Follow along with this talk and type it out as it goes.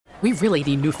We really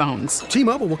need new phones.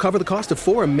 T-Mobile will cover the cost of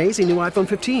 4 amazing new iPhone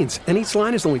 15s, and each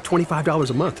line is only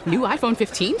 $25 a month. New iPhone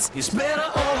 15s? It's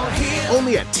better over here.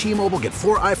 Only at T-Mobile, get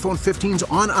 4 iPhone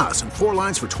 15s on us and 4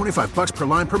 lines for $25 per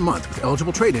line per month with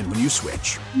eligible trade-in when you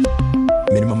switch.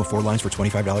 Minimum of 4 lines for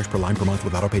 $25 per line per month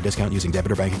with autopay discount using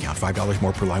debit or bank account. $5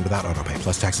 more per line without autopay,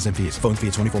 plus taxes and fees. Phone fee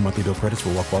at 24 monthly bill credits for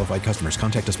well-qualified customers.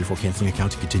 Contact us before canceling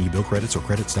account to continue bill credits or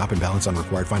credit stop and balance on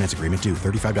required finance agreement due.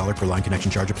 $35 per line connection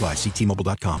charge applies. See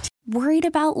T-Mobile.com. Worried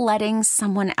about letting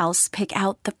someone else pick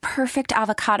out the perfect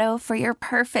avocado for your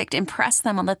perfect impress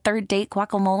them on the third date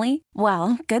guacamole?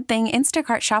 Well, good thing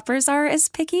Instacart shoppers are as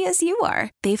picky as you are.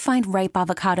 They find ripe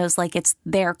avocados like it's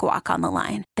their guac on the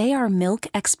line. They are milk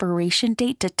expiration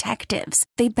date detectives.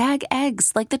 They bag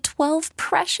eggs like the 12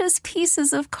 precious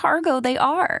pieces of cargo they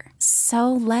are.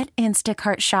 So let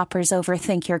Instacart shoppers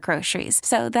overthink your groceries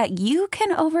so that you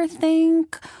can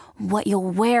overthink what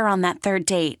you'll wear on that third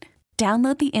date.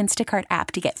 Download the Instacart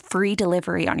app to get free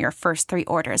delivery on your first 3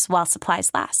 orders while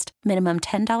supplies last. Minimum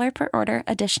 $10 per order.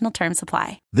 Additional terms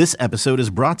apply. This episode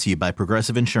is brought to you by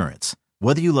Progressive Insurance.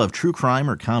 Whether you love true crime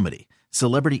or comedy,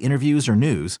 celebrity interviews or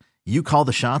news, you call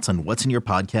the shots on what's in your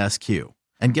podcast queue.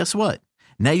 And guess what?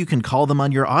 Now you can call them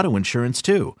on your auto insurance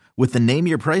too with the Name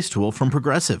Your Price tool from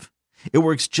Progressive. It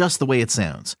works just the way it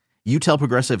sounds. You tell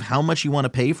Progressive how much you want to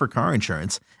pay for car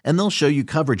insurance, and they'll show you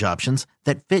coverage options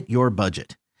that fit your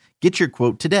budget. Get your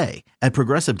quote today at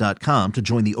Progressive.com to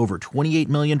join the over 28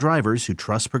 million drivers who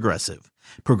trust Progressive.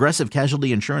 Progressive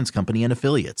Casualty Insurance Company and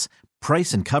Affiliates.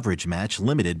 Price and coverage match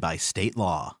limited by state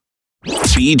law.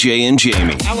 BJ and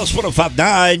Jamie. Alice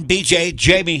 105.9, BJ,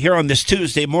 Jamie here on this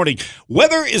Tuesday morning.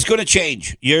 Weather is going to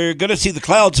change. You're going to see the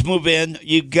clouds move in.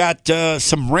 You've got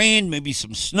some rain, maybe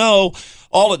some snow,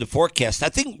 all in the forecast. I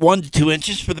think 1 to 2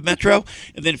 inches for the metro.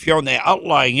 And then if you're on the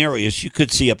outlying areas, you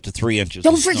could see up to 3 inches.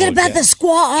 Don't forget about the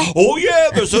squall. Oh, yeah,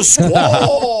 there's a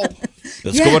squall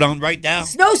that's going on right now.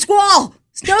 Snow squall.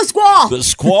 Snow squall. The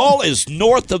squall is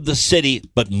north of the city,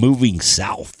 but moving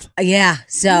south. Yeah,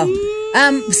 so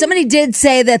somebody did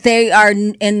say that they are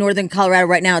in northern Colorado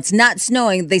right now. It's not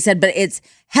snowing, they said, but it's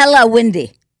hella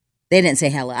windy. They didn't say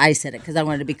hella. I said it because I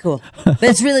wanted to be cool. But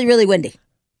it's really, really windy.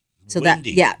 So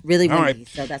windy. Really windy. All right.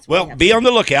 So that's what well, be on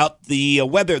the lookout. The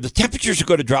weather, the temperatures are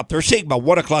going to drop. They're saying by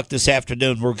 1 o'clock this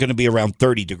afternoon, we're going to be around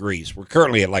 30 degrees. We're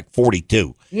currently at like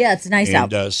 42. Yeah, it's nice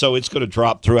out. So it's going to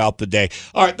drop throughout the day.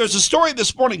 All right, there's a story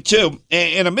this morning, too,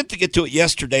 and I meant to get to it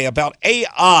yesterday about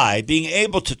AI being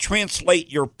able to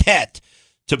translate your pet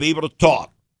to be able to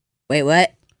talk. Wait,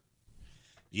 what?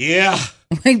 Yeah.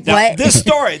 Wait, now, what? This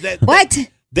story. What?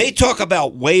 They talk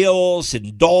about whales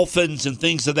and dolphins and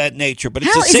things of that nature, but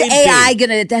it's How the same is AI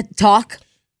going to talk?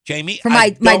 Jamie, for my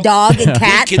dog and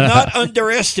cat? You cannot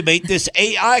underestimate this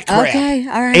AI crap. Okay,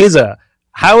 all right. Asa,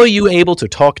 how are you able to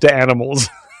talk to animals?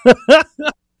 Because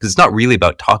it's not really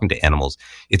about talking to animals.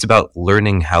 It's about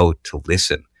learning how to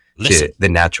listen to the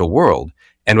natural world.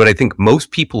 And what I think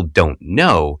most people don't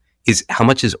know is how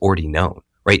much is already known,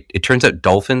 right? It turns out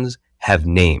dolphins have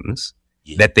names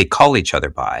that they call each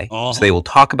other by. So they will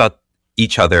talk about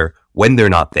each other when they're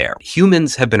not there.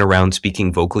 Humans have been around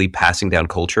speaking vocally, passing down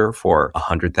culture for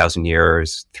 100,000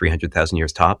 years, 300,000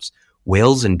 years tops.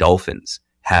 Whales and dolphins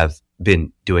have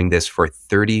been doing this for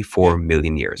 34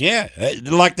 million years. Yeah,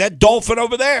 like that dolphin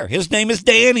over there. His name is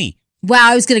Danny.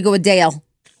 Wow, I was going to go with Dale.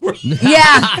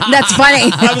 Yeah, that's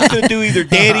funny. I was going to do either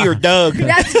Danny or Doug.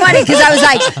 That's funny because I was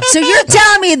like, so you're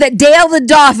telling me that Dale the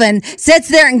dolphin sits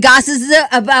there and gossips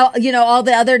about, all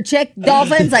the other chick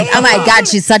dolphins? Like, oh my God,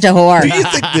 she's such a whore. Do you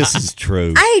think this is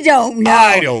true? I don't know.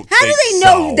 I don't How do they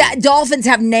know that dolphins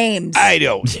have names? I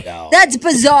don't know. That's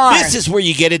bizarre. This is where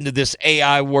you get into this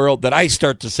AI world that I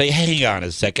start to say, hang on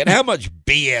a second, how much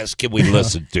BS can we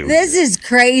listen to? This is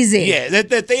crazy. Yeah,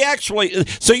 that they actually,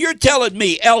 so you're telling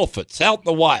me elephants out in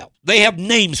the wild, they have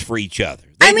names for each other.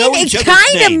 I mean, it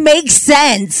kind of makes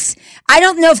sense. I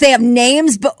don't know if they have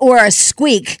names or a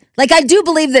squeak. Like, I do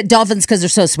believe that dolphins, because they're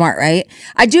so smart, right?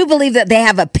 I do believe that they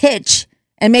have a pitch,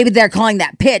 and maybe they're calling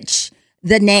that pitch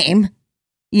the name,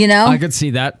 I could see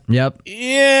that. Yep.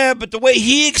 Yeah, but the way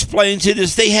he explains it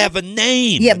is they have a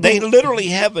name. Yeah, they literally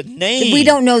have a name. We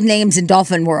don't know names in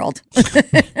dolphin world.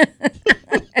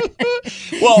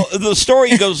 Well, the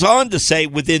story goes on to say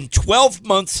within 12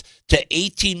 months to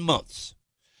 18 months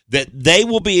that they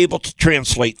will be able to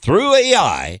translate through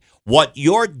AI what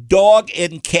your dog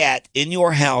and cat in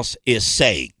your house is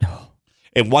saying.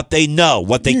 And what they know,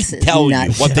 what they can tell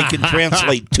you, what they can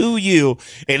translate to you.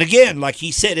 And again, like he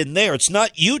said in there, it's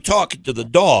not you talking to the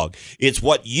dog. It's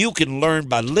what you can learn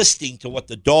by listening to what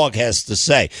the dog has to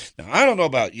say. Now, I don't know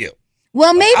about you.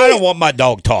 Well, maybe I don't want my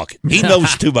dog talking. He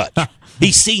knows too much.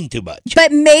 He's seen too much.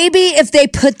 But maybe if they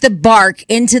put the bark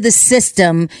into the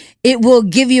system, it will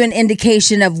give you an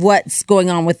indication of what's going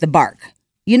on with the bark.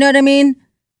 You know what I mean?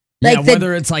 Like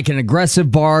whether it's like an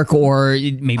aggressive bark or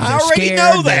maybe they're scared. I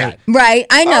already know that. Right.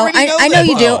 I know. I know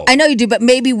you do. Oh. I know you do. But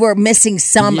maybe we're missing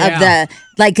some of the,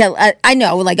 like, I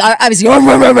know, like, obviously,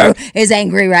 is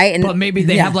angry, right? And but maybe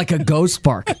they have like a ghost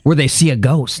bark where they see a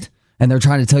ghost and they're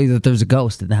trying to tell you that there's a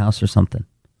ghost in the house or something.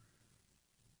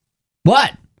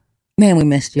 What? Man, we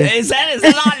missed you. Is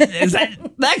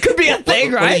that could be a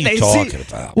thing, right? What are you talking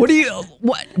about?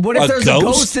 What if there's a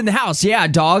ghost in the house? Yeah,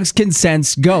 dogs can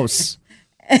sense ghosts.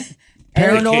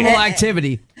 Paranormal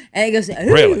activity. And he goes,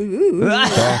 really?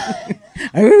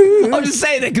 I'm just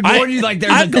saying they could warn you like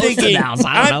there's a ghost in the house.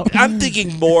 I don't know. I'm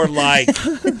thinking more like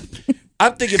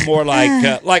like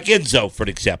Enzo, for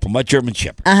example, my German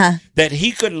Shepherd. That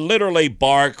he could literally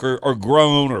bark or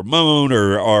groan or moan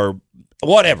or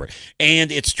whatever,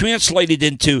 and it's translated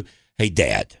into, "Hey,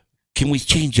 Dad, can we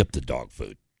change up the dog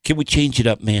food? Can we change it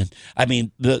up, man? I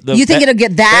mean, you think it'll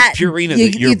get that? Purina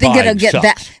you think it'll get sucks.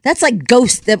 that? That's like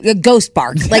ghost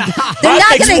bark. Like they're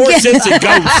not going to get sense of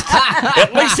ghost.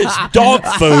 At least it's dog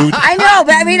food. I know,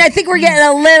 but I mean, I think we're getting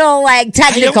a little like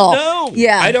technical. I don't know.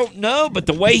 Yeah, I don't know, but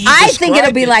the way I think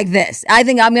it'll be like this. I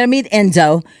think I'm going to meet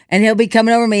Enzo, and he'll be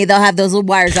coming over me. They'll have those little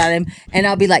wires on him, and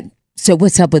I'll be like, "So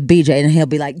what's up with BJ?" And he'll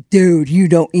be like, "Dude, you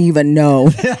don't even know.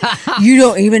 You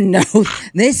don't even know.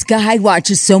 This guy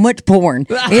watches so much porn.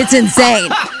 It's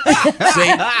insane."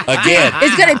 See, again.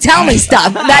 It's going to tell me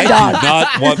stuff. That dog. I do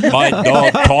not want my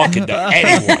dog talking to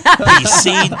anyone. He's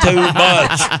seen too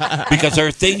much. Because there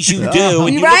are things you do,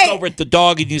 and you look over at the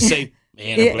dog and you say,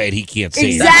 "Man, I'm glad he can't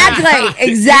see exactly. that."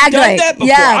 Exactly. You've done that before.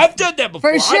 Yeah. I've done that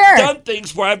before. For sure. I've done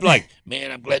things where I'm like,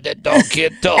 "Man, I'm glad that dog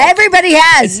can't talk." Everybody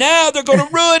has. And now they're going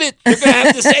to ruin it. They're going to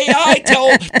have this AI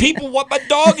tell people what my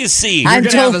dog is seeing. You're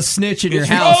going to have a snitch in your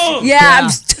house. Wrong. Yeah, I'm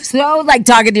so like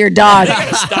talking to your dog. They got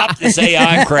to stop this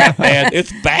AI crap, man.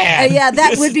 It's bad. Yeah,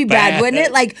 that would be bad, wouldn't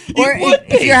it? Like, or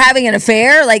if you're having an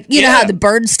affair, like, you know how the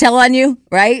birds tell on you,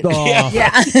 right? Oh.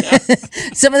 Yeah.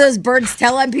 Some of those birds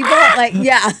tell on people. Like,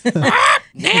 yeah.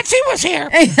 Nancy was here.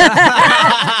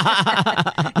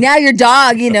 Now your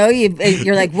dog,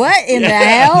 you're like, what in the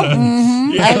hell?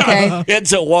 Mm-hmm. Yeah. Okay.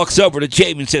 Enzo walks over to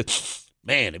Jamie and says,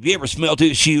 "Man, have you ever smelled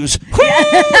his shoes?"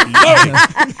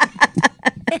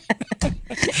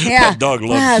 Yeah. That dog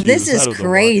loves wow, shoes. this is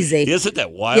crazy. Isn't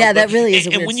that wild? Yeah, that really is a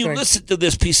And weird when you story. listen to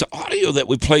this piece of audio that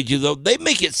we played you, though, they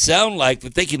make it sound like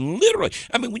that they can literally,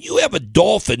 I mean, when you have a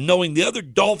dolphin knowing the other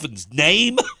dolphin's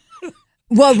name,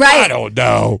 well, right. I don't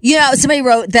know. Somebody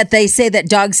wrote that they say that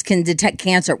dogs can detect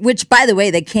cancer, which, by the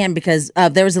way, they can because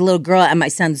there was a little girl at my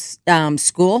son's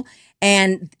school.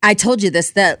 And I told you this,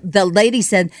 the lady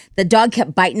said the dog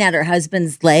kept biting at her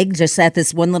husband's leg, just at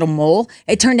this one little mole.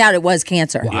 It turned out it was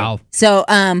cancer. Wow. So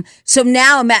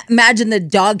now imagine the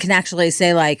dog can actually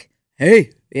say like,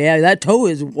 "Hey, yeah, that toe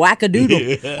is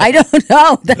wackadoodle." I don't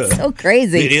know. That's so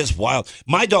crazy. It is wild.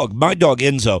 My dog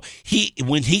Enzo,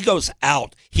 when he goes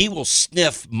out, he will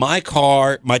sniff my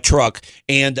car, my truck,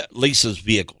 and Lisa's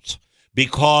vehicles.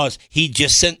 Because he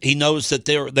knows that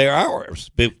they're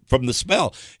ours from the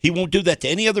smell. He won't do that to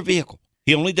any other vehicle.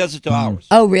 He only does it to ours.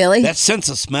 Oh, really? That sense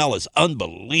of smell is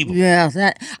unbelievable.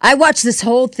 Yeah, I watched this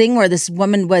whole thing where this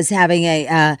woman was having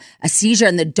a seizure,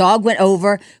 and the dog went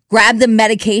over, grabbed the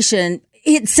medication.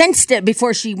 It sensed it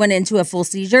before she went into a full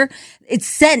seizure. It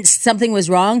sensed something was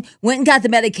wrong, went and got the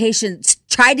medication,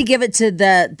 tried to give it to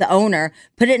the owner,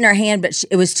 put it in her hand, but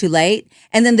it was too late.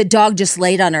 And then the dog just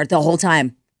laid on her the whole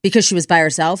time. Because she was by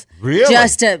herself. Really?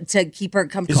 Just to keep her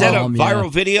comfortable. Is that a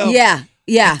viral video? Yeah.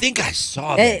 I think I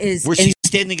saw that. It is. Where she's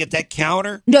standing at that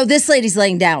counter? No, this lady's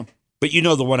laying down. But you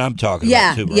know the one I'm talking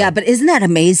about too, right? Yeah, but isn't that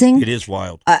amazing? It is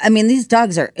wild. I mean, these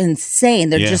dogs are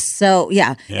insane. They're just so,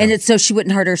 And it's so she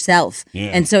wouldn't hurt herself. Yeah.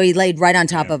 And so he laid right on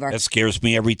top of her. That scares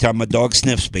me every time my dog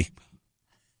sniffs me.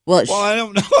 Well, I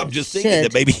don't know. I'm just thinking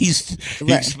that maybe he's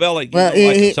smelling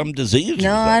like some disease.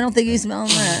 No, I don't think he's smelling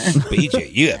that.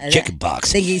 BJ, you have chicken pox.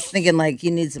 I think he's thinking like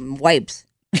you need some wipes.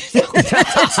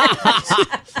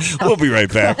 We'll be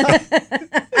right back.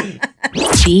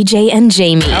 BJ and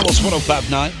Jamie. Alice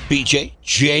 105.9, BJ,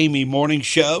 Jamie Morning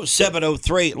Show,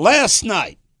 7:03. Last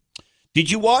night, did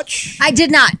you watch? I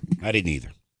did not. I didn't either.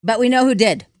 But we know who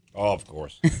did. Oh, of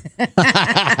course. Full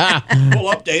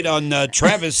update on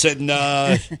Travis and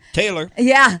Taylor.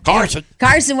 Yeah.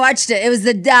 Carson watched it. It was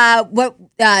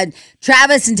the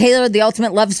Travis and Taylor, the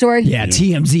ultimate love story. Yeah,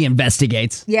 TMZ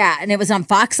investigates. Yeah, and it was on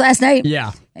Fox last night.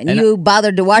 Yeah. And you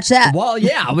bothered to watch that? Well,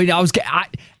 yeah. I mean,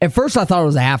 at first I thought it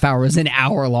was a half hour. It was an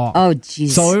hour long. Oh,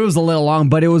 jeez. So it was a little long,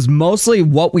 but it was mostly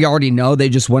what we already know. They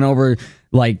just went over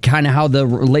like kind of how the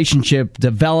relationship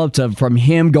developed from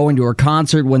him going to her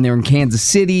concert when they were in Kansas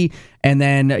City, and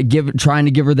then trying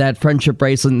to give her that friendship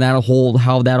bracelet and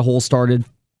how that whole started.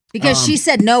 Because she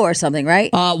said no or something, right?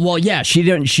 Well, yeah,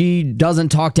 she doesn't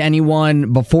talk to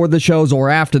anyone before the shows or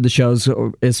after the shows,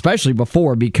 especially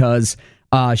before, because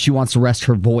she wants to rest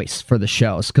her voice for the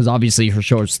shows, because obviously her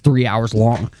show is 3 hours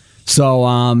long.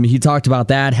 So he talked about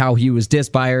that, how he was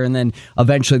dissed by her, and then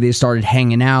eventually they started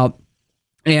hanging out.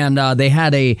 And they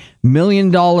had $1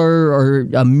 million or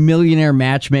a millionaire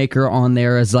matchmaker on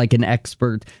there as like an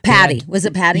expert. Patty. Was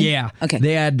it Patty? Yeah. Okay.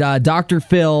 They had Dr.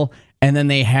 Phil, and then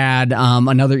they had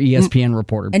another ESPN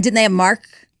reporter. And didn't they have Mark?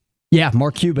 Yeah,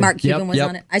 Mark Cuban. Mark Cuban was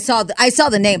on it. I saw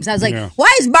the names. I was like,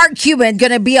 why is Mark Cuban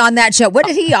going to be on that show? What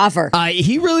did he offer?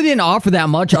 He really didn't offer that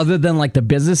much other than like the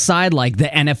business side. Like the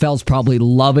NFL's probably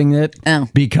loving it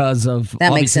because of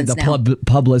that makes obviously sense the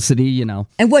publicity, you know.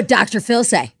 And what Dr. Phil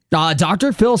say?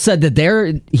 Dr. Phil said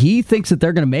that he thinks that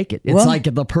they're going to make it. It's like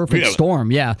the perfect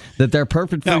storm. Yeah, that they're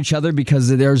perfect for each other because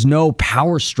there's no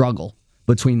power struggle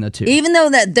between the two. Even though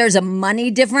that there's a money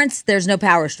difference, there's no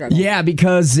power struggle. Yeah,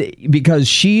 because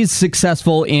she's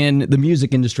successful in the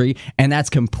music industry, and that's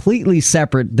completely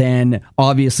separate than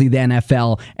obviously the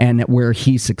NFL and where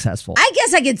he's successful. I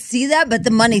guess I could see that, but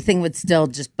the money thing would still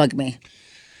just bug me.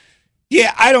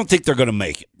 Yeah, I don't think they're going to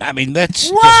make it. I mean, that's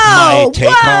just my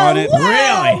take on it.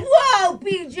 Really? Whoa,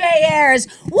 BJ Harris.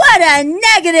 What a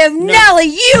negative Nelly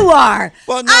you are.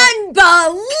 Well, unbelievable.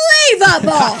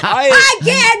 I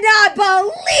cannot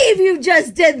believe you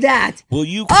just did that. Will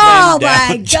you calm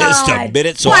down just a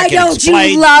minute so I can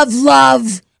explain? Why don't you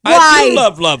love? Why? I do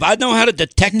love love. I know how to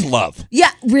detect love.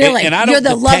 Yeah, really? And I You're don't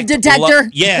the love detector?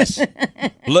 Yes.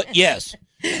 Yes.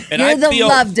 And You're the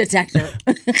love detector.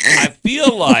 I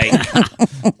feel like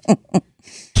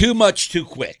too much too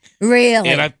quick. Really?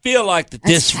 And I feel like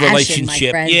this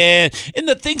relationship, and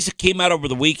the things that came out over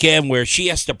the weekend where she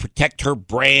has to protect her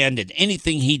brand, and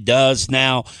anything he does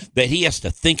now that he has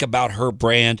to think about her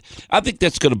brand, I think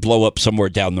that's going to blow up somewhere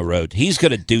down the road. He's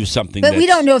going to do something. But we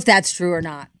don't know if that's true or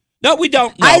not. No, we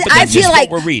don't know. I feel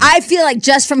like what we're reading. I feel like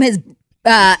just from his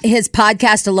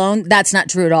podcast alone, that's not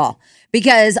true at all.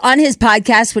 Because on his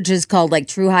podcast, which is called like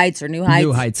True Heights or New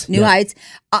Heights,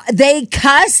 they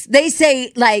cuss. They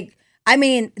say like, I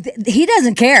mean, he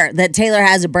doesn't care that Taylor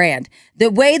has a brand. The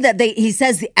way that he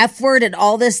says the F word and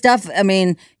all this stuff, I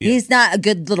mean, he's not a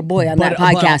good little boy on that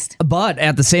podcast. But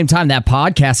at the same time, that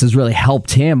podcast has really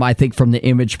helped him, I think, from the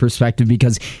image perspective,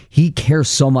 because he cares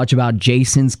so much about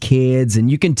Jason's kids.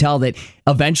 And you can tell that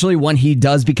eventually when he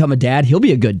does become a dad, he'll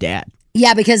be a good dad.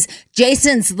 Yeah, because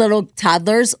Jason's little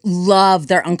toddlers love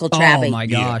their Uncle Travie. Oh my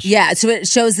gosh! Yeah, so it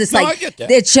shows this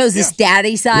it shows this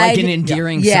daddy side, like an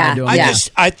endearing side to him.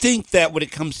 I think that when it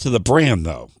comes to the brand,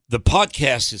 though, the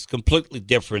podcast is completely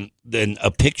different than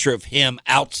a picture of him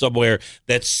out somewhere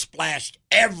that's splashed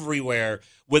everywhere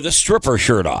with a stripper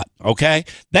shirt on. Okay,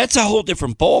 that's a whole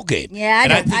different ballgame. Yeah, I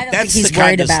don't think he's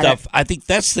worried about it. I think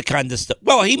that's the kind of stuff.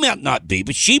 Well, he might not be,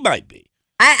 but she might be.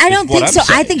 I don't think so.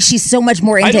 I think she's so much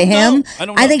more into him.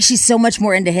 I think she's so much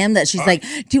more into him that she's like,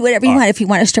 do whatever you want. If you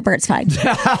want a stripper, it's fine.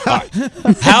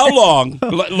 How long?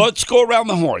 Let's go around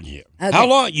the horn here. Okay. How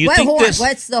long? You think horn? This?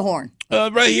 What's the horn?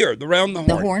 Right here, around the horn.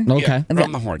 The horn? Okay. Yeah,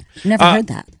 around the horn. Never heard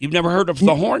that. You've never heard of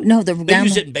the horn? No, they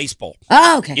use it in baseball.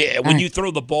 Oh, okay. Yeah, when you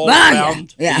throw the ball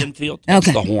around the infield,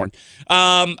 that's the horn.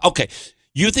 Okay.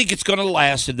 You think it's going to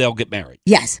last and they'll get married?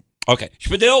 Yes. Okay.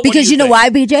 Spadil, because you know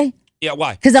why, BJ? Yeah,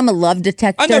 why? Because I'm a love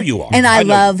detector. I know you are. And I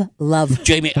love.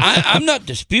 Jamie, I'm not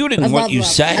disputing what you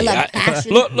say. I love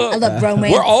passion. Look, I love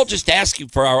romance. We're all just asking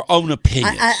for our own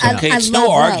opinions. It's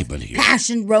no argument here.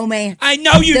 Passion, romance. I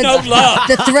know you know love.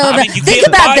 The thrill of it. You Think can't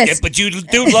about like this. it, but you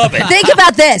do love it. Think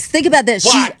about this.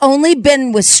 What? She's only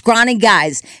been with scrawny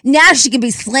guys. Now she can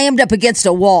be slammed up against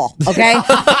a wall, okay?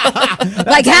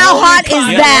 Like, how hot is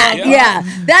that? Yeah.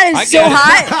 That is so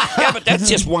hot. Yeah, but that's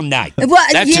just one night. Well,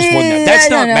 that's just one night. That's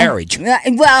not marriage.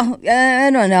 Well, I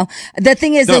don't know. The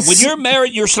thing is, when you're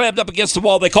married, you're slammed up against the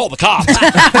wall. They call the cops.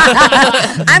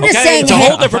 I'm just saying. It's a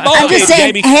whole different ballgame. I'm just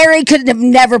saying. Jamie. Harry could have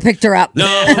never picked her up. No.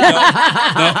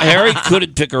 Harry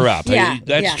couldn't pick her up. Yeah,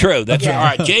 that's true. That's true. All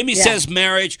right. Jamie says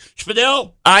marriage.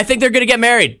 Spadil? I think they're going to get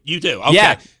married. You do. Okay.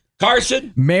 Yeah.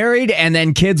 Carson? Married and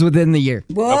then kids within the year.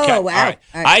 Whoa! Okay. Wow. All right.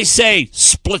 All right. I say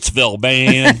Splitsville,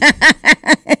 man.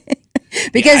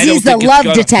 Because he's the love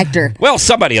detector. Well,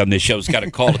 somebody on this show's got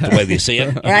to call it the way they see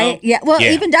it. Right? Yeah. Well,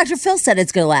 even Dr. Phil said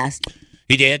it's going to last.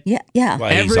 He did? Yeah. Well,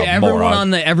 he's a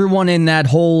moron. Everyone in that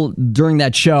whole during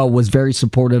that show was very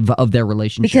supportive of their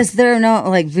relationship. Because they're not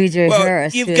like VJ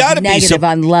Harris, you've who's gotta be negative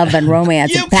on love and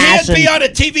romance You and passion. can't be on a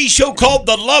TV show called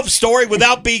The Love Story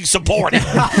without being supportive.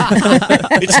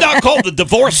 It's not called The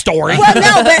Divorce Story. Well,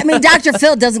 no, but I mean, Dr.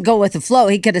 Phil doesn't go with the flow.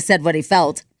 He could have said what he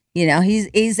felt. You know,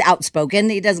 he's outspoken.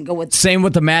 He doesn't go with. Same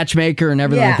with the matchmaker and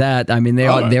everything like that. I mean, they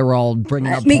were all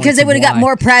bringing up because they would have got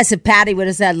more press if Patty would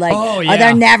have said like, "Oh,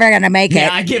 they're never gonna make it." Yeah,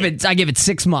 I give it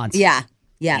 6 months. Yeah.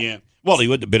 Well, he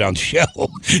wouldn't have been on the show.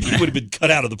 He would have been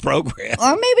cut out of the program.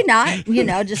 Or maybe not. You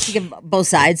know, just to give both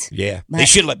sides. Yeah, they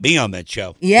should let me on that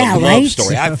show. Yeah, the right. Love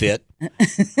Story. I fit.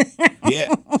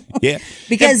 Yeah.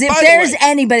 Because if there's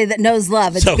anybody that knows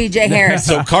love, it's BJ Harris.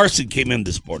 So Carson came in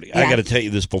this morning. I got to tell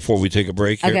you this before we take a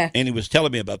break here. Okay. And he was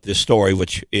telling me about this story,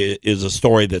 which is a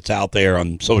story that's out there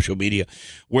on social media,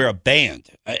 where a band,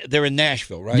 they're in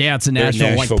Nashville, right? Yeah, it's a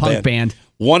Nashville punk band.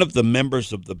 One of the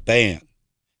members of the band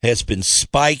has been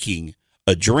spiking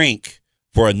a drink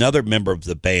for another member of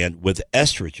the band with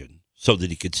estrogen so that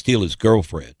he could steal his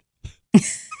girlfriend.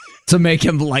 To make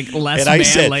him like less and I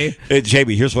manly. Said,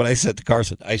 Jamie, here's what I said to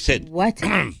Carson. I said, "What?"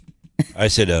 I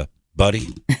said, buddy,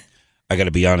 I got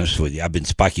to be honest with you. I've been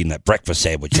spiking that breakfast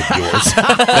sandwich of yours.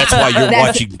 That's why you're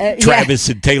watching Travis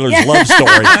and Taylor's love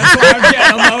story. That's why I'm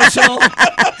getting emotional.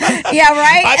 Yeah,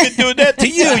 right? I've been doing that to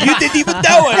you. You didn't even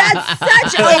know it.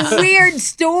 That's such a weird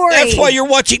story. That's why you're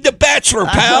watching The Bachelor,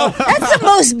 pal. That's the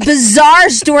most bizarre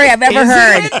story I've ever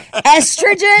heard.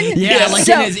 Estrogen? Yeah, like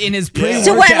in his pre-workout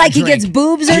So what, like drink. he gets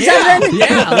boobs or something?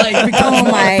 Yeah, like becomes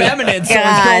more feminine, so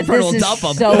his girlfriend will this dump him.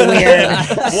 is so weird.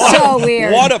 So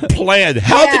weird. What a plan.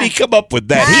 How did he come up with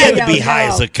that? He had to be high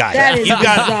as a kite. That is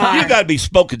bizarre. You got to be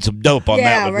smoking some dope on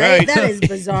that one, right? That is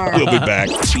bizarre. We'll be back.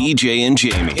 BJ and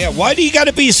Jamie. Yeah, why do you got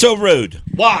to be so rude?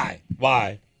 Why?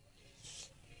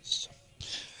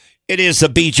 It is the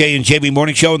BJ and Jamie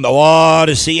Morning Show on the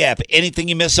Odyssey app. Anything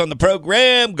you miss on the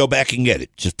program, go back and get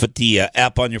it. Just put the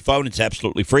app on your phone. It's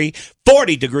absolutely free.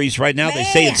 40 degrees right now. They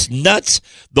say it's nuts.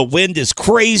 The wind is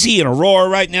crazy in Aurora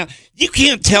right now. You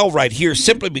can't tell right here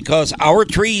simply because our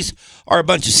trees are a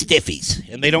bunch of stiffies,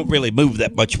 and they don't really move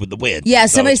that much with the wind. Yeah,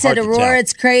 So somebody it's hard said to Aurora, tell.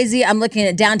 it's crazy. I'm looking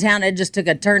at downtown. It just took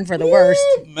a turn for the worst.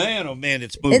 Oh, man,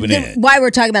 it's moving in. Why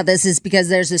we're talking about this is because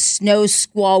there's a snow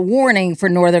squall warning for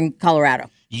northern Colorado.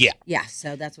 Yeah. Yeah,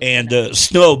 so that's what And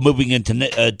snow moving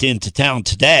into town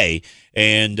today,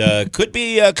 and could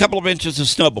be a couple of inches of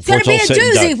snow before it's going it's to all be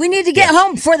a said and doozy. done. We need to get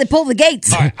home before they pull the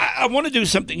gates. All right, I want to do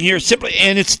something here simply,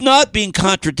 and it's not being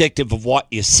contradictive of what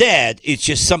you said. It's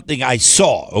just something I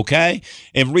saw, okay?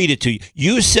 And read it to you.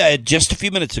 You said just a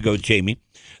few minutes ago, Jamie,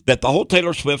 that the whole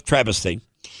Taylor Swift Travis thing,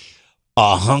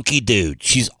 a hunky dude.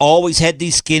 She's always had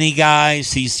these skinny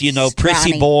guys, these,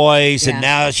 prissy boys, and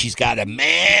now she's got a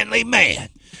manly man.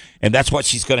 And that's what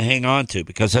she's going to hang on to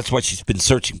because that's what she's been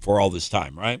searching for all this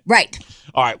time, right? Right.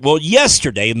 All right. Well,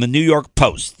 yesterday in the New York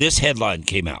Post, this headline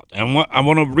came out. And I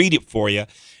want to read it for you.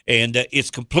 And it's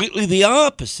completely the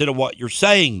opposite of what you're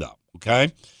saying, though,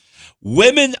 okay?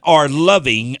 Women are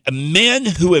loving men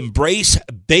who embrace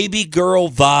baby girl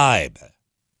vibe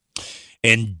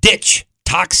and ditch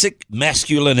toxic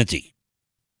masculinity.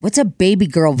 What's a baby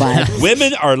girl vibe?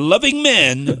 Women are loving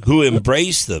men who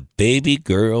embrace the baby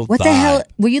girl What vibe. the hell?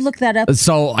 Will you look that up?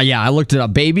 So, I looked it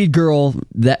up. Baby girl,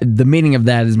 the meaning of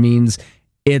that means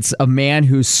it's a man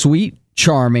who's sweet,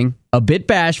 charming, a bit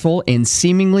bashful, and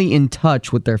seemingly in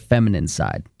touch with their feminine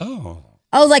side.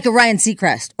 Oh, like a Ryan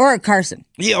Seacrest or a Carson.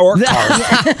 Yeah, or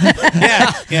Carson.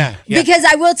 yeah. Because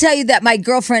I will tell you that my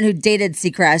girlfriend who dated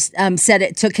Seacrest said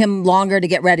it took him longer to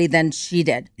get ready than she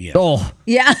did. Yeah. Oh.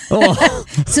 Yeah. Oh.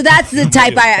 So that's the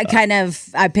type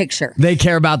I picture. They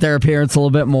care about their appearance a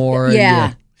little bit more.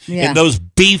 Yeah. And those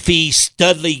beefy,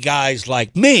 studly guys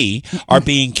like me are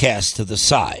being cast to the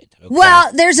side. Okay?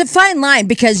 Well, there's a fine line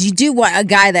because you do want a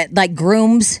guy that like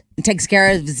grooms and takes care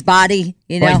of his body,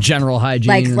 Like general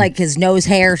hygiene. like his nose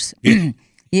hairs, you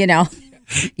know.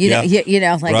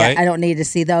 Like Right. I don't need to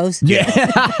see those. Yeah.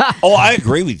 Oh, I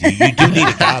agree with you. You do need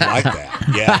a guy like that.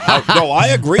 Yeah. I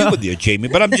agree with you, Jamie.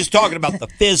 But I'm just talking about the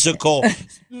physical,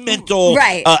 mental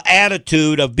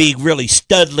attitude of being really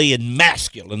studly and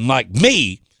masculine like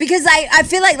me. Because I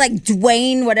feel like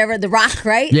Dwayne, whatever, The Rock,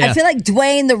 right? Yeah. I feel like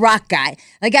Dwayne, the Rock guy.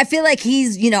 Like, I feel like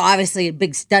he's, obviously a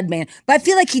big stud man, but I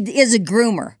feel like he is a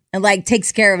groomer and,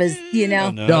 takes care of his,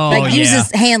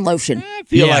 uses hand lotion. I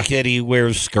feel like that he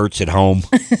wears skirts at home.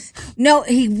 No,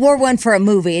 he wore one for a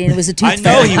movie, and it was a tooth I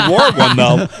know he wore one,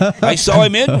 though. I saw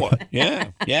him in one. Yeah.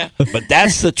 But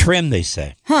that's the trend, they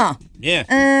say. Huh.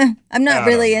 I'm not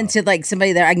really into like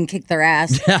somebody that I can kick their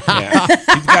ass.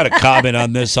 You've got a comment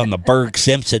on this on the Berg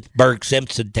Simpson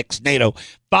Texnado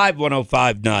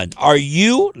 51059. Are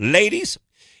you, ladies,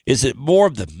 is it more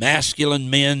of the masculine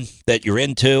men that you're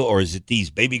into, or is it these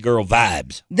baby girl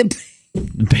vibes?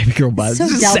 Baby girl vibes. So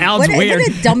This dumb. sounds weird. What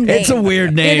a dumb name. It's a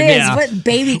weird name. It is. Yeah. What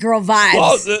baby girl vibes?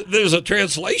 Well, there's a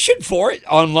translation for it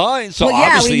online, so Well, yeah,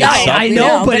 obviously we know. it's I something.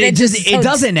 know, but it just so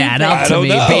doesn't add stupid. up to I me.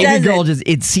 don't know. Baby girl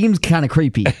it seems kind of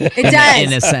creepy. It does.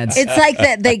 In a sense. It's like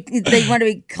that they want to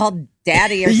be called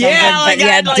daddy or something. Like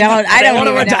but I don't even want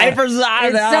to wear know. diapers.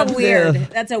 It's so weird.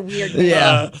 That's a weird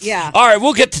name. Yeah. All right,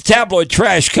 we'll get to tabloid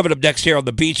trash coming up next here on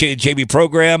the BJ and Jamie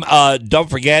program. Don't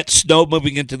forget, snow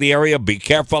moving into the area. Be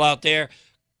careful out there.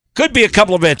 Could be a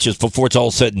couple of inches before it's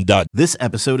all said and done. This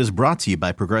episode is brought to you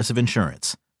by Progressive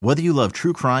Insurance. Whether you love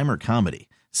true crime or comedy,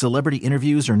 celebrity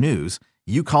interviews or news,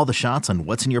 you call the shots on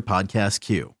what's in your podcast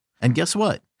queue. And guess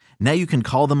what? Now you can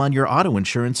call them on your auto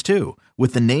insurance too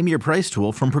with the Name Your Price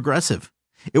tool from Progressive.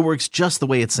 It works just the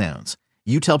way it sounds.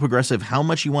 You tell Progressive how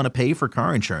much you want to pay for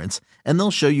car insurance, and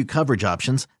they'll show you coverage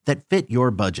options that fit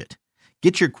your budget.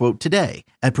 Get your quote today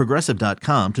at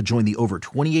Progressive.com to join the over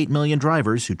 28 million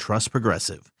drivers who trust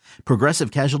Progressive. Progressive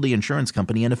Casualty Insurance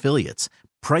Company and Affiliates.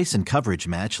 Price and coverage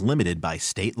match limited by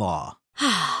state law.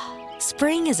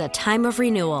 Spring is a time of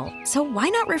renewal, so why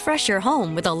not refresh your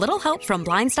home with a little help from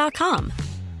Blinds.com?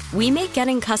 We make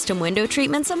getting custom window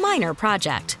treatments a minor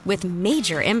project with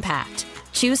major impact.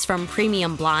 Choose from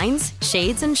premium blinds,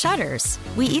 shades, and shutters.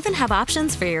 We even have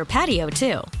options for your patio,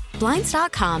 too.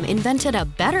 Blinds.com invented a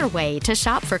better way to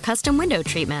shop for custom window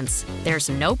treatments. There's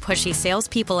no pushy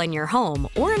salespeople in your home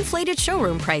or inflated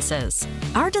showroom prices.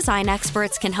 Our design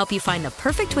experts can help you find the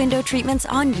perfect window treatments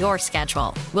on your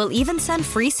schedule. We'll even send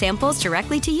free samples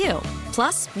directly to you.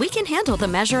 Plus, we can handle the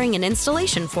measuring and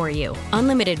installation for you.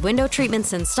 Unlimited window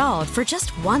treatments installed for just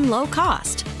one low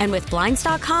cost. And with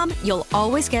Blinds.com, you'll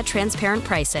always get transparent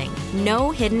pricing.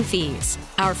 No hidden fees.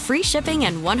 Our free shipping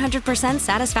and 100%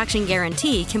 satisfaction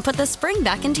guarantee can put the spring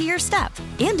back into your step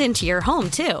and into your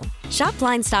home, too. Shop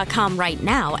Blinds.com right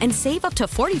now and save up to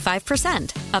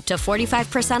 45%. Up to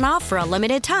 45% off for a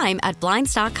limited time at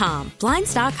Blinds.com.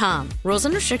 Blinds.com. Rules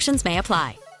and restrictions may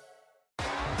apply.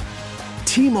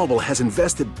 T-Mobile has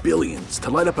invested billions to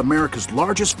light up America's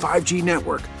largest 5G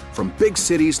network, from big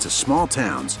cities to small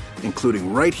towns,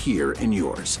 including right here in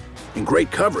yours. And great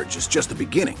coverage is just the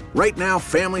beginning. Right now,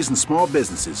 families and small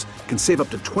businesses can save up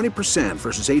to 20%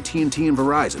 versus AT&T and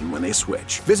Verizon when they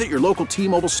switch. Visit your local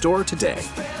T-Mobile store today.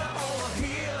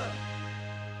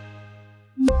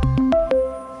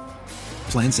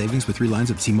 Plan savings with 3 lines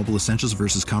of T-Mobile Essentials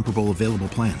versus comparable available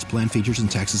plans. Plan features and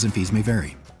taxes and fees may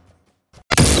vary.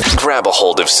 Grab a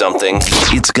hold of something.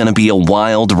 It's going to be a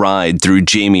wild ride through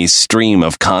Jamie's stream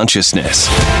of consciousness.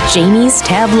 Jamie's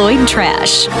Tabloid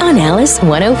Trash on Alice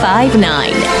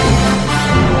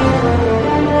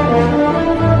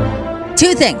 105.9.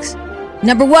 Two things.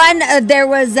 Number one, there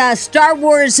was Star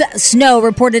Wars snow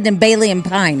reported in Bailey and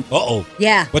Pine. Uh-oh.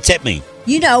 Yeah. What's that mean?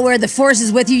 You know, where the Force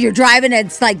is with you, you're driving, and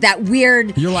it's like that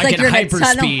weird... You're like in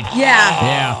hyperspeed.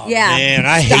 Yeah. Man,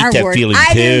 I hate Star that Wars. feeling,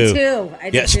 I too. do, too.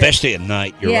 Especially at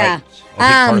night. You're Yeah. right. I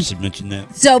think Carson mentioned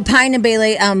that. So Pine and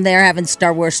Bailey, they're having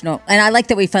Star Wars snow. And I like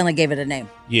that we finally gave it a name.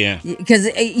 Yeah. Because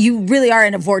you really are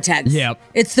in a vortex. Yep.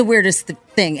 It's the weirdest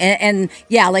thing. And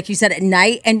yeah, like you said, at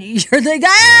night, and you're like,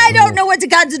 I don't know what to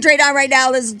concentrate on right now.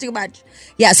 This is too much.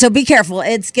 Yeah, so be careful.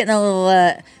 It's getting a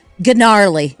little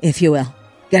gnarly, if you will.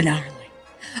 Gnarly.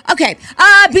 Okay,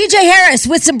 BJ Harris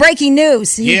with some breaking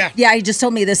news. He just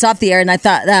told me this off the air, and I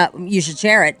thought that you should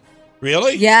share it.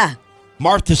 Really? Yeah.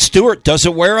 Martha Stewart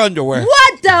doesn't wear underwear.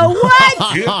 What the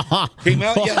what? Yeah. Came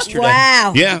out yesterday.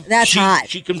 Wow. Yeah. That's hot.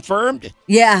 She confirmed it.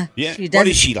 Yeah. Yeah. She What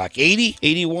is she, like 80,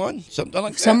 81? Something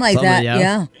like that? Something like that,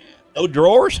 yeah. No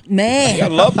drawers? Man. I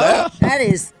love that.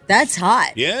 That's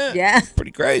hot. Yeah. Yeah.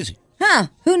 Pretty crazy. Huh.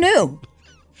 Who knew?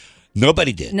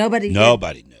 Nobody did. Nobody knew.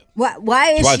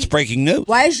 Why is it's breaking news.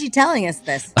 Why is she telling us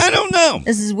this? I don't know.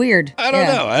 This is weird. I don't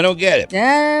know. I don't get it.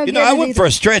 Yeah, I went for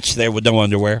a stretch there with no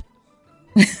underwear.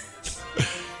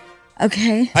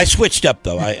 Okay. I switched up,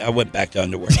 though. I went back to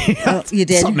underwear. Oh, you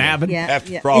did? Something happened. Yeah.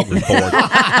 After Frog was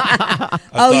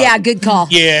born. Yeah, good call.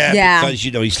 Yeah. Because,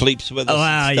 he sleeps with us. Oh,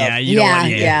 wow, and stuff. yeah. You don't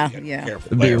want to Careful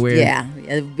It'd be there. weird. Yeah,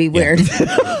 it would be weird.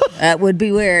 That would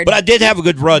be weird. But I did have a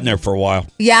good run there for a while.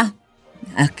 Yeah.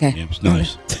 Okay. Yeah, it was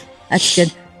nice. That's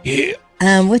good.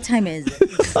 Yeah. What time is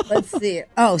it? Let's see.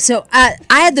 Oh, so I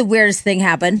had the weirdest thing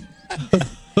happen.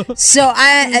 So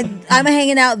I'm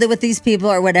hanging out with these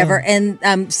people or whatever,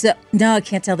 and so no, I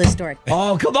can't tell this story.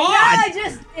 Oh, come on!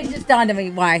 No, it just dawned on me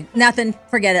why. Nothing.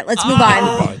 Forget it. Let's move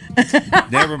on.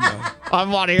 Never mind. I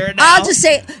want to hear it now. I'll just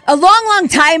say, a long, long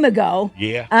time ago,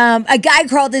 Yeah. a guy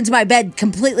crawled into my bed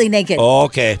completely naked. Oh,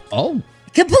 okay. Oh.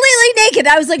 Completely naked.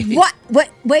 I was like, what?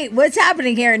 Wait, what's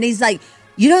happening here? And he's like,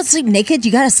 you don't sleep naked?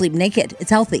 You got to sleep naked. It's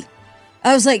healthy.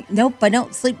 I was like, nope, I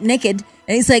don't sleep naked.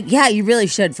 And he's like, yeah, you really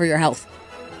should for your health.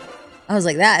 I was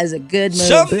like, that is a good move.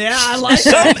 Some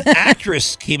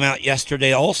actress came out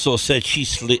yesterday also said she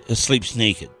sleeps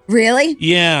naked. Really?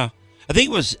 Yeah. I think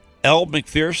it was Elle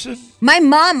McPherson. My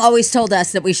mom always told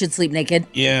us that we should sleep naked.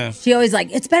 Yeah. She always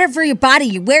like, it's better for your body.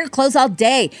 You wear clothes all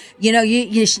day. You know,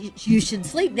 you should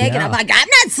sleep naked. Yeah. I'm like, I'm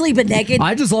not sleeping naked.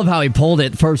 I just love how he pulled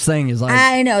it. First thing is like,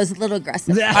 I know, it's a little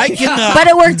aggressive. I cannot, but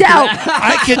it worked out.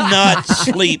 I cannot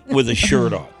sleep with a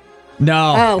shirt on.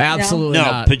 No, absolutely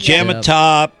not. Pajama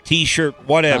top, T-shirt,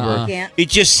 whatever. Can't. It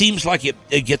just seems like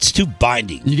it gets too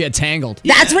binding. You get tangled.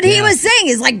 That's what he was saying.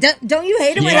 He's like, don't you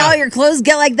hate it when all your clothes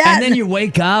get like that? And then you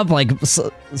wake up like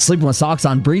sleeping with socks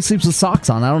on. Bree sleeps with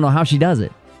socks on. I don't know how she does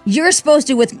it. You're supposed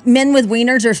to, with men with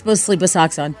wieners, are supposed to sleep with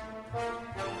socks on.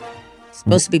 It's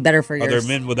supposed to be better for Are yours.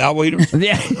 there men without wieners?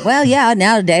 Yeah. Well, yeah,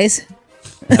 nowadays.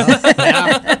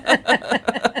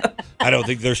 I don't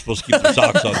think they're supposed to keep their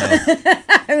socks on, though.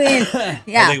 I mean,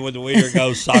 yeah. I think when the wiener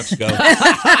goes, socks go.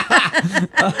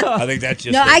 I think that's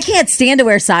just No, I can't stand to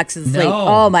wear socks and sleep. No.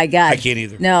 Oh, my God. I can't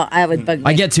either. No, I would bug me.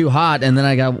 I get too hot and then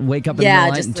I got to wake up in the middle of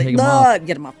the night and take them off.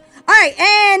 Get them off. All right,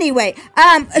 anyway.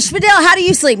 Spadil, how do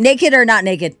you sleep? Naked or not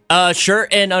naked?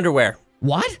 Shirt and underwear.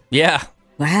 What? Yeah.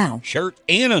 Wow. Shirt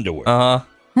and underwear.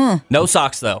 No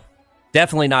socks, though.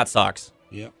 Definitely not socks.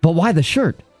 Yeah. But why the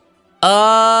shirt?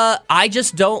 I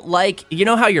just don't like, you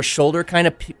know how your shoulder kind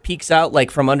of peeks out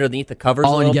like from underneath the covers a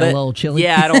little you bit? get a little chilly?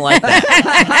 Yeah, I don't like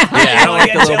that. I don't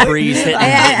like the little breeze hitting.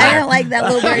 I don't like that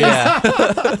little breeze.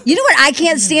 You know what I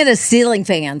can't stand is ceiling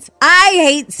fans. I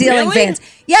hate ceiling fans.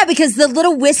 Yeah, because the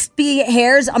little wispy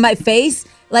hairs on my face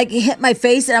like hit my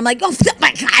face and I'm like, oh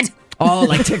my God. Oh,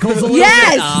 like tickles a little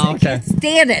yes. bit? Oh, okay. I can't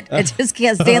stand it. I just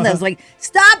can't stand that. I was like,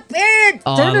 stop it.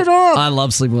 Turn it off. I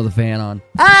love sleeping with a fan on.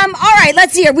 All right,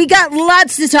 let's see here. We got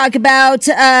lots to talk about.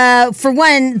 For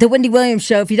one, the Wendy Williams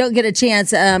show. If you don't get a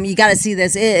chance, you got to see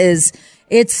this.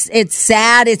 It's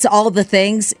sad. It's all the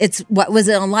things. It's what was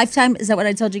it on Lifetime? Is that what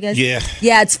I told you guys? Yeah.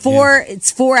 Yeah. It's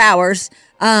 4 hours.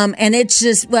 And it's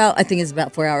just, well, I think it's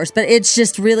about 4 hours, but it's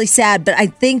just really sad. But I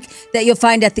think that you'll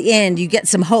find at the end, you get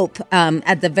some hope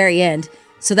at the very end.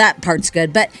 So that part's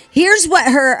good. But here's what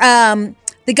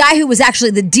the guy who was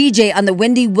actually the DJ on the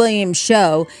Wendy Williams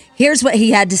show, here's what he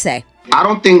had to say. I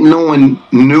don't think no one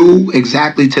knew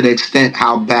exactly to the extent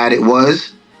how bad it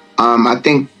was.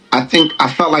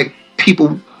 I felt like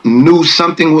people knew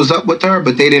something was up with her,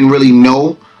 but they didn't really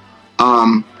know.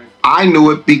 I knew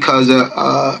it because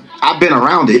I've been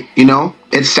around it, you know.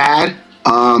 It's sad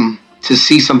to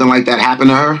see something like that happen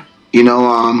to her. You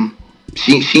know,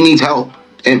 she needs help.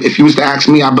 And if you was to ask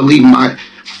me, I believe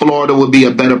Florida would be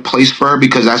a better place for her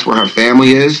because that's where her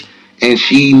family is. And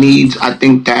she needs that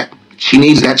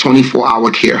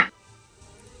 24-hour care.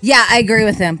 Yeah, I agree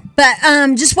with him. But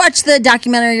just watch the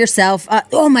documentary yourself.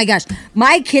 Oh, my gosh.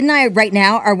 My kid and I right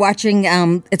now are watching,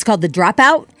 it's called The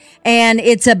Dropout. And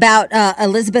it's about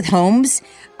Elizabeth Holmes.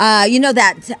 You know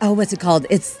that, what's it called?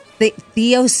 It's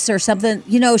Theos or something.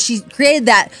 You know, she created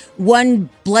that one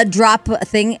blood drop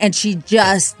thing, and she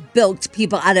just bilked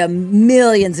people out of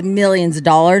millions and millions of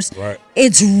dollars. Right.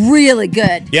 It's really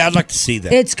good. Yeah, I'd like to see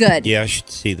that. It's good. Yeah, I should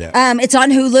see that. It's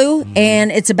on Hulu,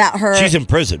 and it's about her. She's in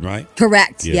prison, right?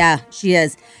 Correct. Yeah, she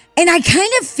is. And I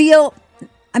kind of feel...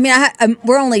 I mean,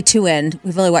 we're only 2 in.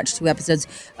 We've only watched 2 episodes.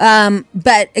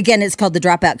 But again, it's called The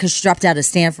Dropout because she dropped out of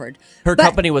Stanford. Her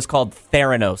company was called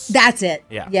Theranos. That's it.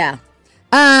 Yeah.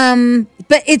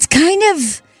 But it's kind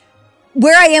of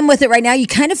where I am with it right now. You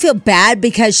kind of feel bad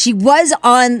because she was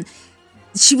on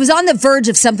the verge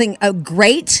of something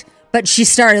great, but she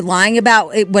started lying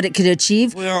about what it could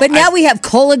achieve. Well, but now we have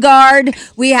Cologuard.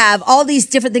 We have all these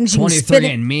different things you can spit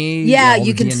in. 23andMe. Yeah,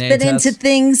 you can spit into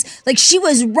things. Like she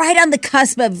was right on the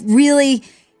cusp of really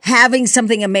having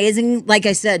something amazing, like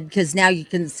I said, because now you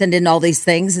can send in all these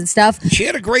things and stuff. She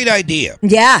had a great idea.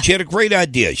 Yeah. She had a great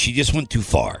idea. She just went too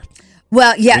far.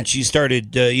 Well, yeah. And she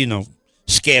started,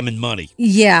 scamming money.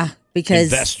 Yeah, because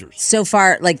investors. So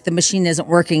far, like the machine isn't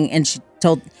working, and she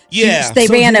told. Yeah. They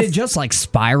ran did it just like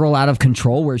spiral out of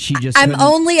control where she just. I'm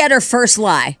only at her first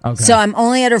lie. Okay. So I'm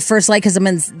only at her first lie because I'm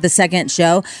in the second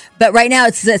show. But right now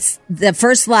it's the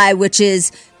first lie, which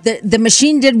is the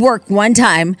machine did work one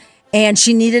time, and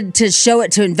she needed to show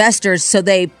it to investors, so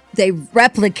they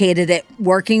replicated it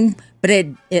working but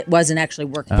it wasn't actually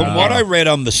working. From what I read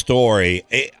on the story,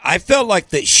 I felt like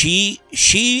that she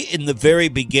in the very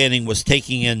beginning was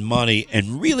taking in money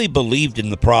and really believed in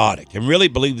the product and really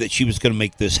believed that she was going to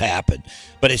make this happen.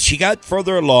 But as she got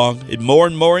further along and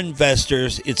more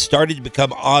investors, it started to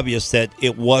become obvious that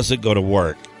it wasn't going to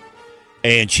work,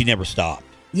 and she never stopped.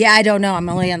 Yeah, I don't know. I'm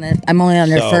only on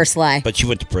her first lie. But she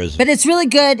went to prison. But it's really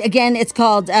good. Again, it's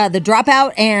called The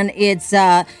Dropout, and it's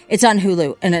on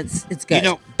Hulu, and it's good. You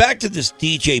know, back to this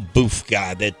DJ Boof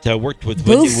guy that worked with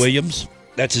Wendy Williams.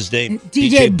 That's his name.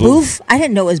 DJ Boof? I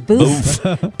didn't know it was Boof.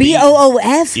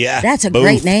 Boof? Yeah. That's a Boof.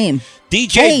 great name.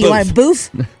 DJ Hey, Boof. you want a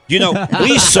Boof? You know,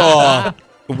 we saw,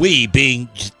 we being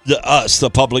us, the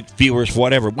public viewers,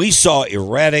 whatever, we saw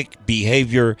erratic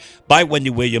behavior by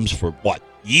Wendy Williams for what?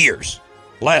 Years.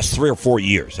 Last 3 or 4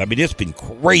 years. I mean, it's been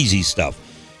crazy stuff.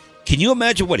 Can you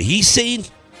imagine what he's seen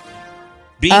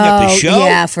being at the show?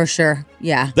 Yeah, for sure.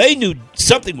 Yeah. They knew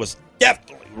something was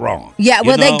definitely wrong. Yeah,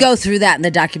 well, they go through that in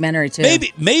the documentary, too.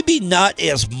 Maybe not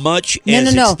as much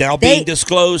as No. it's now being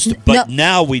disclosed, but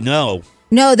now we know.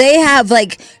 No, they have,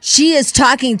 she is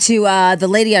talking to the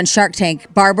lady on Shark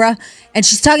Tank, Barbara, and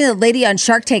she's talking to the lady on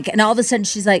Shark Tank, and all of a sudden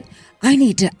she's like, I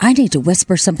need to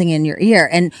whisper something in your ear.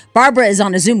 And Barbara is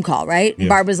on a Zoom call, right? Yeah. And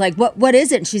Barbara's like, what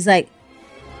is it? And she's like,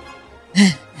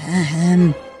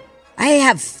 I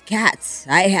have cats.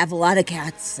 I have a lot of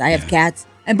cats. I have cats.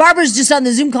 And Barbara's just on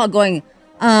the Zoom call going,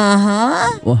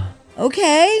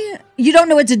 okay. You don't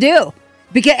know what to do.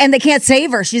 And they can't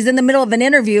save her. She's in the middle of an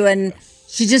interview, and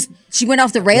she went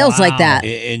off the rails like that.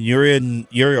 And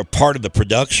you're a part of the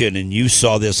production, and you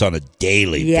saw this on a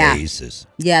daily basis.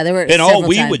 Yeah, there were. And all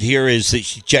we would hear is that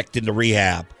she checked into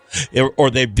rehab, or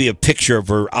there'd be a picture of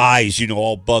her eyes,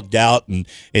 all bugged out, and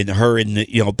her in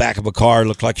the back of a car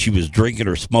looked like she was drinking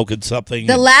or smoking something.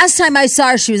 The last time I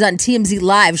saw her, she was on TMZ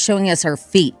Live showing us her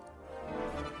feet.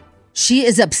 She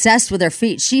is obsessed with her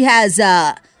feet. She has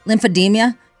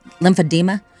lymphedema.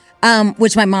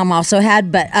 Which my mom also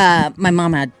had, but my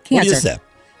mom had cancer. What is that?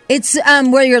 It's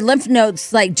where your lymph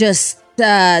nodes they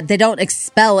don't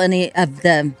expel any of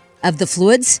the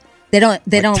fluids. They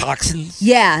don't toxins.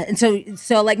 Yeah, and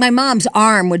so like my mom's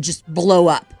arm would just blow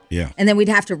up. Yeah, and then we'd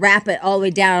have to wrap it all the way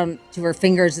down to her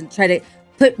fingers and try to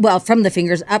from the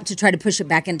fingers up to try to push it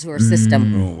back into her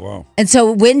system. Oh wow! And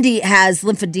so Wendy has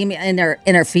lymphedema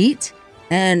in her feet,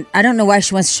 and I don't know why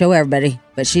she wants to show everybody,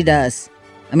 but she does.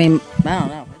 I mean, I don't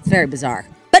know. It's very bizarre.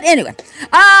 But anyway,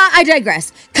 I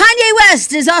digress. Kanye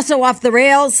West is also off the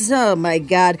rails. Oh, my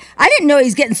God. I didn't know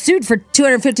he's getting sued for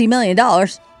 $250 million.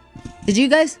 Did you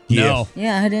guys? No.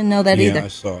 Yeah, I didn't know that either. Yeah, I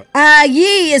saw it.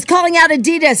 Yee is calling out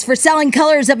Adidas for selling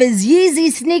colors of his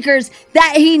Yeezy sneakers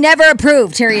that he never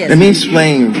approved. Here he is. Let me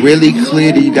explain really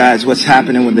clear to you guys what's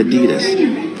happening with Adidas.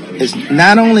 It's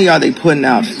not only are they putting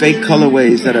out fake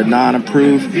colorways that are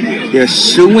non-approved, they're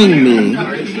suing me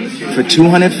for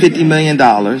 $250 million,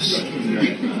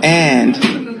 and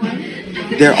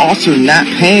they're also not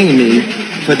paying me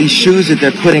for these shoes that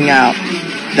they're putting out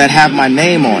that have my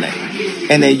name on it.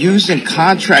 And they're using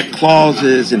contract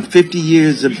clauses and 50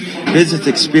 years of business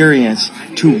experience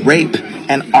to rape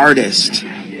an artist,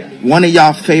 one of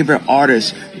y'all favorite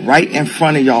artists, right in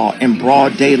front of y'all in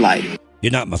broad daylight.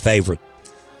 You're not my favorite.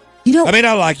 I mean,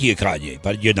 I like you, Kanye,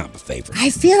 but you're not my favorite. I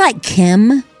feel like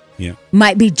Kim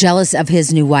might be jealous of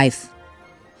his new wife.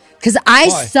 Because I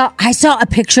saw a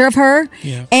picture of her,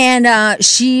 and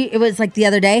it was like the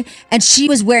other day, and she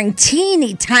was wearing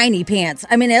teeny tiny pants.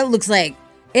 I mean, it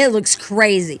looks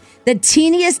crazy. The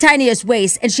tiniest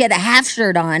waist, and she had a half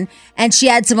shirt on, and she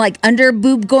had some under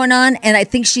boob going on, and I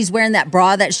think she's wearing that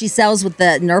bra that she sells with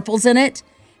the nurples in it.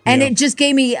 And it just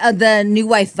gave me the new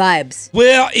wife vibes.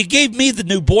 Well, it gave me the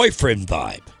new boyfriend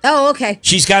vibe. Oh, okay.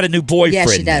 She's got a new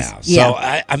boyfriend does. now. Yeah. So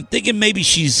I'm thinking maybe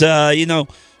she's,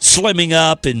 slimming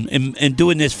up and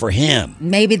doing this for him.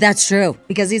 Maybe that's true.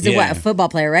 Because he's a football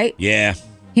player, right? Yeah.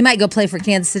 He might go play for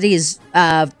Kansas City. He's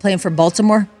playing for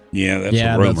Baltimore. Yeah, that's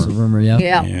a rumor. That's a rumor,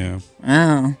 Yeah.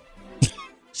 Oh.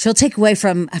 She'll take away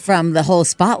from the whole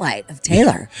spotlight of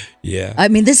Taylor. Yeah. I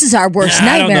mean, this is our worst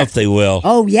nightmare. I don't know if they will.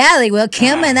 Oh, yeah, they will.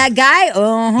 Kim and that guy.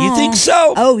 You think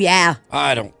so? Oh, yeah.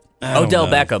 I don't Odell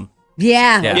know. Beckham.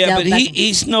 Yeah. Yeah, but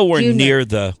he's nowhere near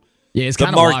the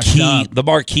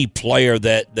marquee player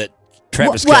that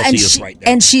Travis Kelce is right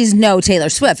now. And she's no Taylor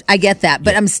Swift. I get that.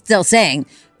 But I'm still saying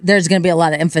there's going to be a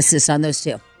lot of emphasis on those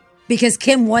two. Because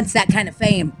Kim wants that kind of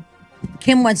fame.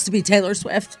 Kim wants to be Taylor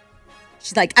Swift.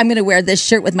 She's like, I'm going to wear this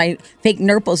shirt with my fake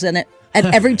nurples in it at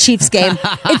every Chiefs game.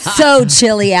 It's so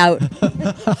chilly out.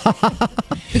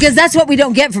 Because that's what we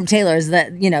don't get from Taylor is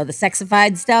the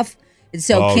sexified stuff.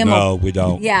 So Kim no, we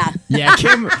don't. Yeah. Yeah,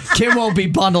 Kim won't be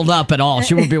bundled up at all.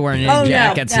 She won't be wearing any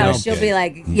jackets. No, she'll be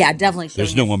like, yeah, definitely.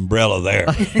 There's no umbrella there.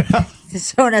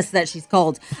 Showing us that she's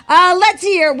cold. Let's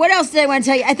hear. What else did I want to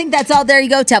tell you? I think that's all. There you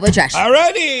go, Tabloid Trash. All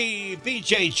righty.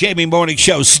 BJ Jamie Morning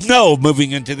Show. Snow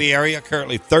moving into the area.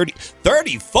 Currently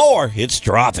 34. It's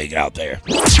dropping out there.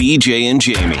 BJ and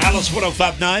Jamie. Alice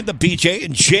 105.9, the BJ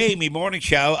and Jamie Morning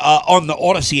Show. On the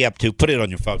Odyssey app, too. Put it on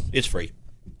your phone. It's free.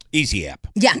 Easy app.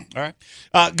 Yeah. All right.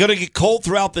 Going to get cold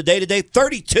throughout the day today.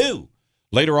 32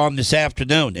 later on this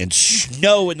afternoon. And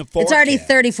snow in the forecast. It's already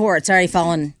 34. It's already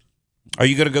fallen. Are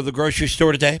you going to go to the grocery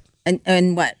store today?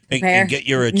 And what? And get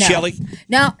your chili?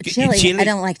 No, chili. I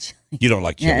don't like chili. You don't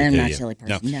like chili, I'm do not you? a chili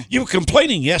person. No. You were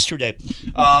complaining yesterday.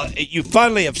 You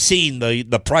finally have seen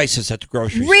the prices at the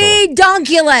grocery store.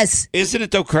 Redonkulous. Isn't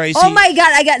it though crazy? Oh my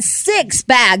God, I got 6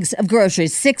 bags of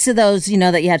groceries. 6 of those,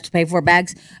 that you have to pay for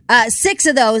bags. 6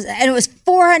 of those, and it was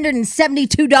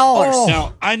 $472. Oh.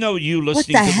 Now, I know you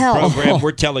listening to the hell? program,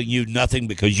 we're telling you nothing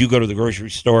because you go to the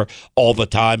grocery store all the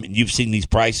time and you've seen these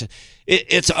prices.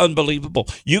 It's unbelievable.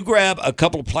 You grab a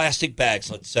couple of plastic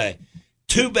bags, let's say,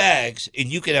 2 bags, and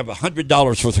you can have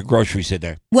 $100 worth of groceries in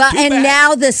there. Well, and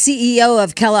now the CEO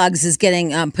of Kellogg's is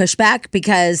getting pushback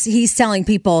because he's telling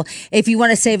people if you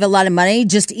want to save a lot of money,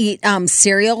 just eat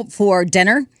cereal for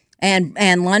dinner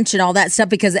and lunch and all that stuff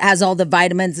because it has all the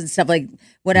vitamins and stuff like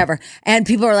whatever. And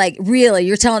people are like, really?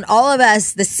 You're telling all of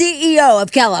us, the CEO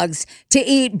of Kellogg's, to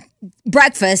eat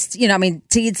breakfast, to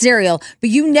eat cereal,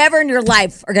 but you never in your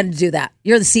life are going to do that.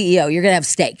 You're the CEO. You're going to have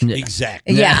steak.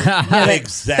 Exactly. Yeah.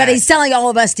 Exactly. But he's telling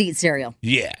all of us to eat cereal.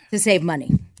 Yeah. To save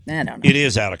money. I don't know. It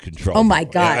is out of control. Oh, my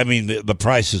God. I mean, the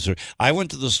prices are... I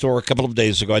went to the store a couple of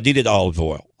days ago. I needed olive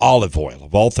oil. Olive oil,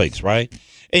 of all things, right?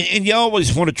 And you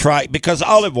always want to try... Because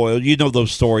olive oil, you know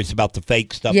those stories about the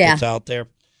fake stuff that's out there.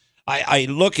 I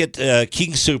look at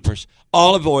King Soopers.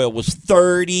 Olive oil was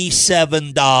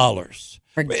 $37.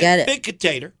 Forget it. Big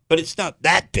container, but it's not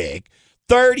that big.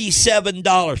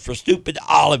 $37 for stupid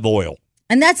olive oil.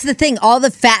 And that's the thing. All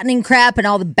the fattening crap and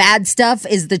all the bad stuff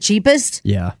is the cheapest.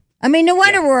 Yeah. I mean, no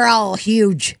wonder we're all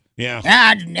huge. Yeah.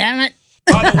 God damn it.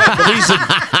 By the way,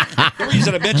 the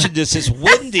reason I mentioned this is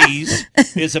Wendy's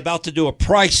is about to do a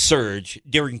price surge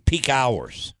during peak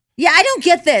hours. Yeah, I don't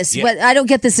get this. Yeah. But I don't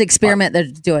get this experiment they're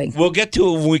doing. We'll get to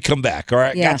it when we come back, all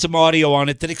right? Yeah. Got some audio on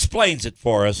it that explains it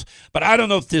for us, but I don't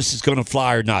know if this is going to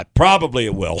fly or not. Probably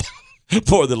it will,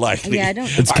 more than likely. Yeah, I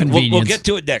don't. It's convenient. We'll get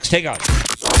to it next. Hang on.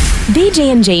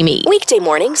 BJ and Jamie, weekday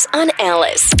mornings on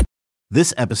Alice.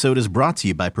 This episode is brought to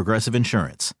you by Progressive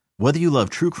Insurance. Whether you love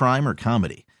true crime or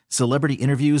comedy, celebrity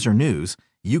interviews or news,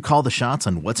 you call the shots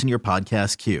on what's in your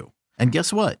podcast queue. And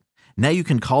guess what? Now you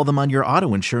can call them on your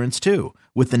auto insurance too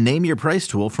with the Name Your Price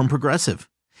tool from Progressive.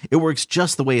 It works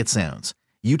just the way it sounds.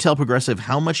 You tell Progressive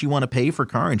how much you want to pay for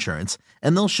car insurance,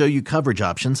 and they'll show you coverage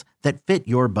options that fit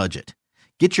your budget.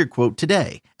 Get your quote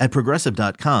today at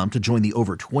Progressive.com to join the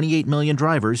over 28 million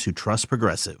drivers who trust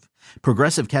Progressive.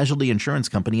 Progressive Casualty Insurance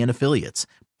Company and Affiliates.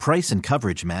 Price and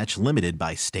coverage match limited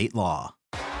by state law.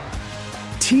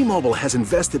 T-Mobile has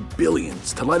invested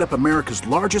billions to light up America's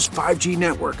largest 5G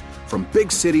network, from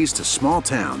big cities to small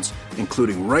towns,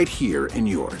 including right here in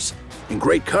yours. And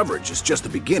great coverage is just the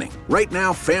beginning. Right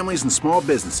now, families and small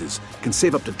businesses can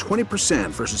save up to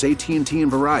 20% versus AT&T and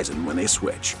Verizon when they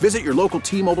switch. Visit your local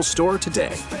T-Mobile store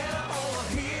today.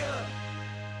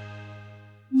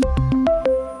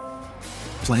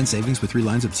 Plan savings with 3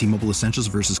 lines of T-Mobile Essentials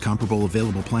versus comparable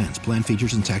available plans. Plan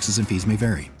features and taxes and fees may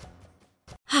vary.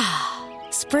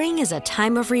 Spring is a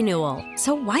time of renewal,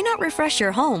 so why not refresh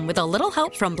your home with a little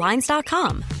help from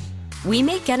Blinds.com? We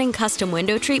make getting custom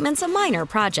window treatments a minor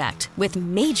project with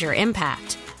major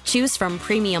impact. Choose from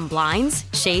premium blinds,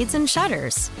 shades, and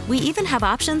shutters. We even have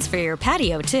options for your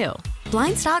patio, too.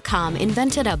 Blinds.com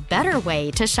invented a better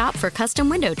way to shop for custom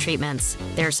window treatments.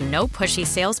 There's no pushy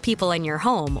salespeople in your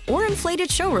home or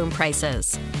inflated showroom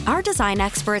prices. Our design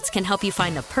experts can help you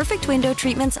find the perfect window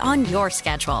treatments on your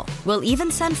schedule. We'll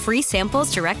even send free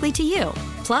samples directly to you.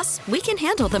 Plus, we can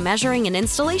handle the measuring and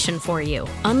installation for you.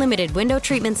 Unlimited window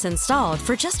treatments installed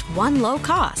for just one low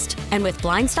cost. And with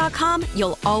Blinds.com,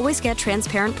 you'll always get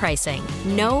transparent pricing.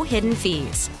 No hidden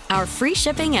fees. Our free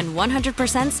shipping and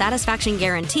 100% satisfaction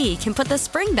guarantee can put the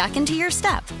spring back into your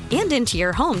step and into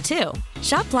your home, too.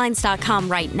 Shop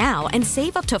Blinds.com right now and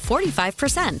save up to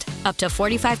 45%. Up to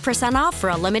 45% off for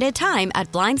a limited time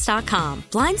at Blinds.com.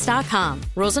 Blinds.com.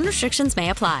 Rules and restrictions may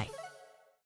apply.